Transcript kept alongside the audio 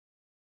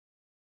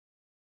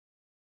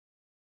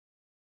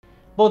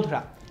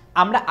বন্ধুরা,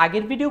 আমরা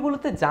আগের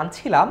ভিডিওগুলোতে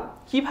জানছিলাম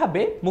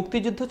কিভাবে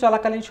মুক্তিযুদ্ধ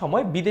চলাকালীন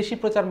সময় বিদেশি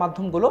প্রচার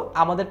মাধ্যমগুলো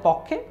আমাদের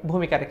পক্ষে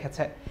ভূমিকা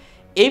রেখেছে।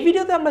 এই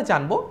ভিডিওতে আমরা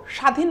জানব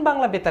স্বাধীন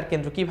বাংলা বেতার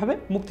কেন্দ্র কিভাবে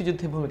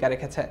মুক্তিযুদ্ধে ভূমিকা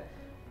রেখেছে।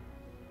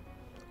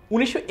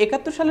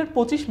 1971 সালের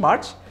 25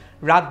 মার্চ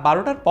রাত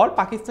 12টার পর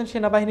পাকিস্তান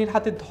সেনাবাহিনীর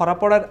হাতে ধরা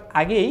পড়ার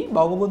আগেই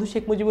বঙ্গবন্ধু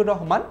শেখ মুজিবুর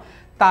রহমান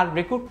তার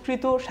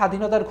রেকর্ডকৃত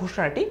স্বাধীনতার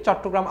ঘোষণাটি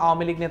চট্টগ্রাম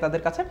আওয়ামী লীগ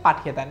নেতাদের কাছে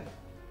পাঠিয়ে দেন।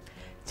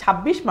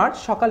 26 মার্চ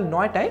সকাল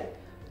 9টায়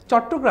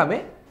চট্টগ্রামে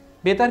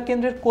বেতার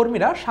কেন্দ্রের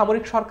কর্মীরা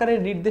সামরিক সরকারের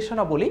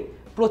নির্দেশনাবলী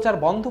প্রচার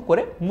বন্ধ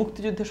করে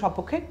মুক্তিযুদ্ধের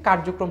সপক্ষে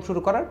কার্যক্রম শুরু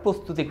করার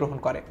প্রস্তুতি গ্রহণ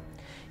করে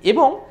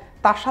এবং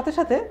তার সাথে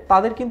সাথে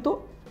তাদের কিন্তু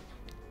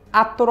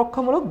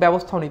আত্মরক্ষামূলক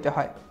ব্যবস্থাও নিতে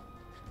হয়,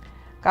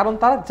 কারণ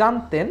তারা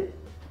জানতেন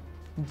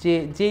যে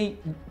যেই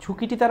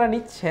ঝুঁকিটি তারা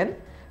নিচ্ছেন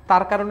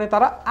তার কারণে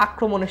তারা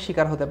আক্রমণের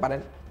শিকার হতে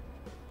পারেন,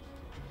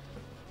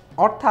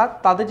 অর্থাৎ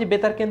তাদের যে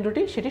বেতার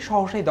কেন্দ্রটি সেটি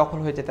সহসাই দখল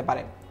হয়ে যেতে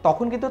পারে।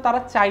 তখন কিন্তু তারা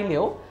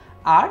চাইলেও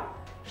আর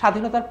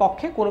স্বাধীনতার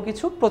পক্ষে কোনো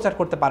কিছু প্রচার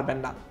করতে পারবেন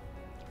না।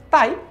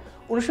 তাই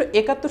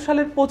 1971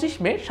 সালের 25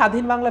 মে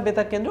স্বাধীন বাংলা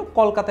বেতার কেন্দ্র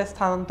কলকাতায়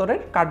স্থানান্তরের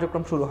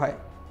কার্যক্রম শুরু হয়।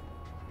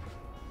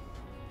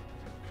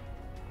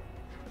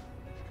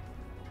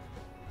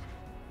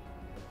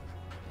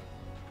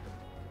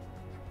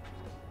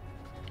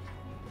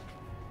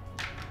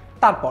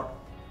 তারপর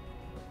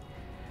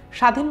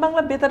স্বাধীন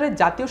বাংলা বেতারের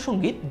জাতীয়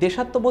সঙ্গীত,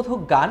 দেশাত্মবোধক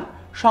গান,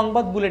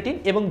 সংবাদ বুলেটিন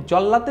এবং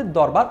জল্লাদের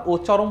দরবার ও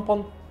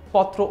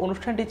চরমপত্র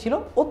অনুষ্ঠানটি ছিল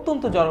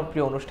অত্যন্ত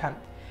জনপ্রিয় অনুষ্ঠান।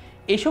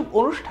 এইসব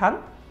অনুষ্ঠান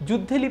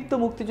যুদ্ধে লিপ্ত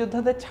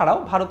মুক্তিযোদ্ধাদের ছাড়াও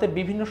ভারতের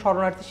বিভিন্ন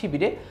শরণার্থী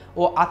শিবিরে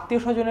ও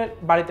আত্মীয় স্বজনের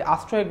বাড়িতে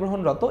আশ্রয়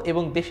গ্রহণরত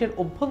এবং দেশের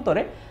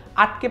অভ্যন্তরে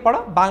আটকে পড়া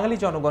বাঙালি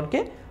জনগণকে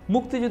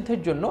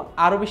মুক্তিযুদ্ধের জন্য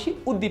আরও বেশি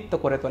উদ্দীপ্ত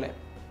করে তোলে।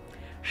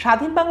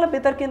 স্বাধীন বাংলা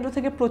বেতার কেন্দ্র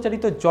থেকে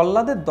প্রচারিত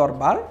জল্লাদের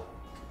দরবার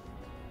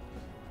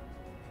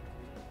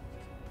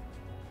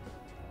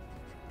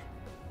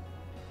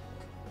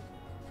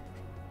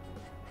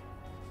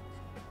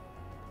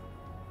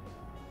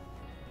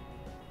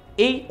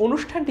এই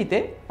অনুষ্ঠানটিতে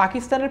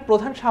পাকিস্তানের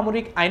প্রধান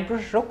সামরিক আইন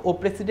প্রশাসক ও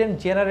প্রেসিডেন্ট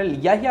জেনারেল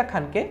ইয়াহিয়া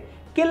খানকে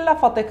কেল্লা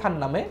ফতে খান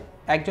নামে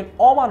একজন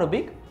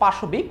অমানবিক,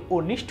 পাশবিক ও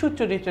নিষ্ঠুর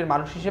চরিত্রের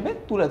মানুষ হিসেবে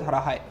তুলে ধরা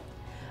হয়।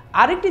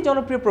 আরেকটি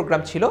জনপ্রিয়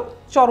প্রোগ্রাম ছিল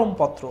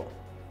চরমপত্র।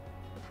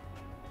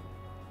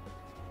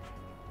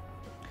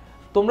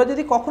 তোমরা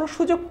যদি কখনো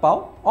সুযোগ পাও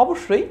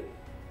অবশ্যই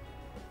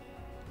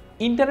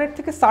ইন্টারনেট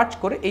থেকে সার্চ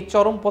করে এই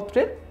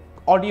চরমপত্রের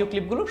অডিও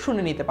ক্লিপগুলো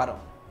শুনে নিতে পারো।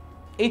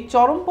 এই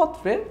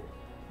চরমপত্রের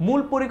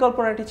মূল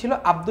পরিকল্পনাটি ছিল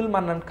আব্দুল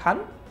মান্নান খান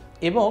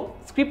এবং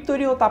স্ক্রিপ্ট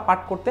তৈরি ও তা পাঠ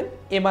করতেন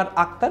এম.আর.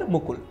 আক্তার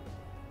মুকুল।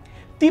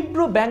 তীব্র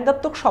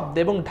ব্যঙ্গাত্মক শব্দ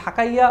এবং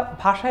ঢাকাইয়া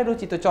ভাষায়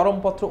রচিত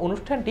চরমপত্র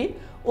অনুষ্ঠানটি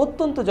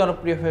অত্যন্ত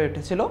জনপ্রিয় হয়ে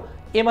উঠেছিল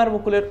এম.আর.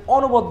 মুকুলের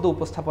অনবদ্য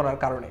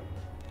উপস্থাপনার কারণে।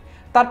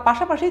 তার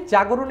পাশাপাশি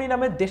জাগরণী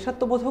নামের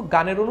দেশাত্মবোধক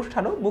গানের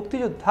অনুষ্ঠানও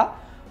মুক্তিযোদ্ধা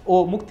ও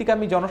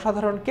মুক্তিকামী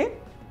জনসাধারণকে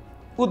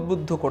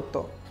উদ্বুদ্ধ করত।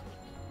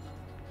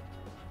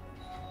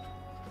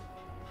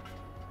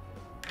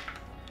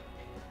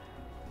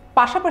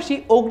 পাশাপাশি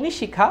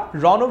অগ্নিশিখা,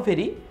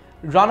 রণভেরি,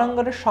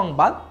 রণাঙ্গনের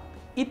সংবাদ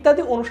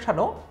ইত্যাদি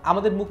অনুষ্ঠানও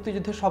আমাদের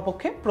মুক্তিযুদ্ধের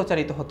সপক্ষে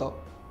প্রচারিত হতো।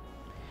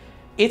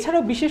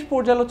 এছাড়াও বিশেষ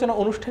পর্যালোচনা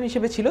অনুষ্ঠান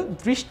হিসেবে ছিল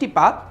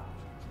দৃষ্টিপাত,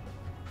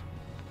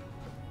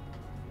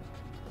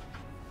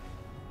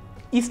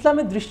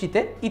 ইসলামের দৃষ্টিতে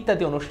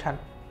ইত্যাদি অনুষ্ঠান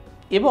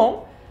এবং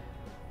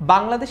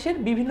বাংলাদেশের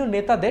বিভিন্ন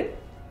নেতাদের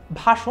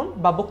ভাষণ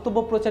বা বক্তব্য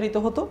প্রচারিত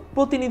হতো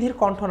প্রতিনিধির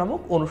কণ্ঠ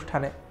নামক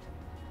অনুষ্ঠানে।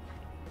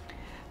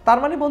 তার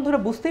মানে বন্ধুরা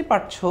বুঝতেই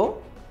পারছো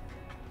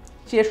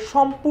যে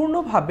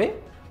সম্পূর্ণভাবে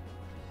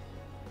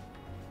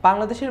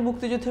বাংলাদেশের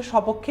মুক্তিযুদ্ধের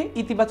সপক্ষে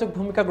ইতিবাচক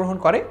ভূমিকা গ্রহণ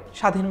করে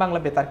স্বাধীন বাংলা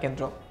বেতার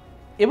কেন্দ্র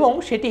এবং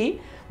সেটি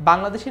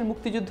বাংলাদেশের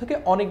মুক্তিযুদ্ধকে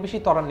অনেক বেশি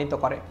ত্বরান্বিত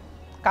করে,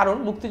 কারণ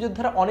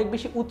মুক্তিযোদ্ধারা অনেক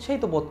বেশি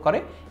উৎসাহিত বোধ করে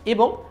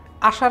এবং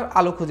আশার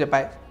আলো খুঁজে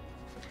পায়।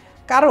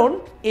 কারণ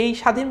এই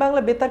স্বাধীন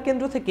বাংলা বেতার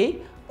কেন্দ্র থেকেই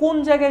কোন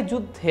জায়গায়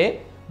যুদ্ধে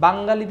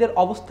বাঙালিদের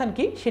অবস্থান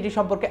কি সেটি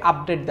সম্পর্কে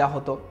আপডেট দেওয়া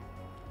হতো,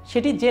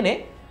 সেটি জেনে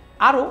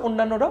আরও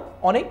অন্যান্যরা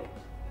অনেক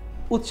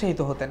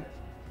উৎসাহিত হতেন।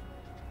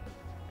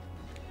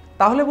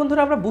 তাহলে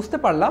বন্ধুরা আমরা বুঝতে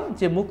পারলাম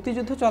যে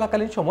মুক্তিযুদ্ধ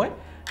চলাকালীন সময়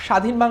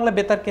স্বাধীন বাংলা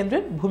বেতার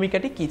কেন্দ্রের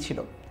ভূমিকাটি কী ছিল।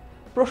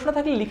 প্রশ্ন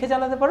থাকলে লিখে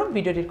জানাতে পারো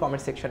ভিডিওটির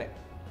কমেন্ট সেকশনে।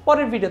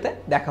 পরের ভিডিওতে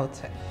দেখা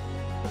হচ্ছে।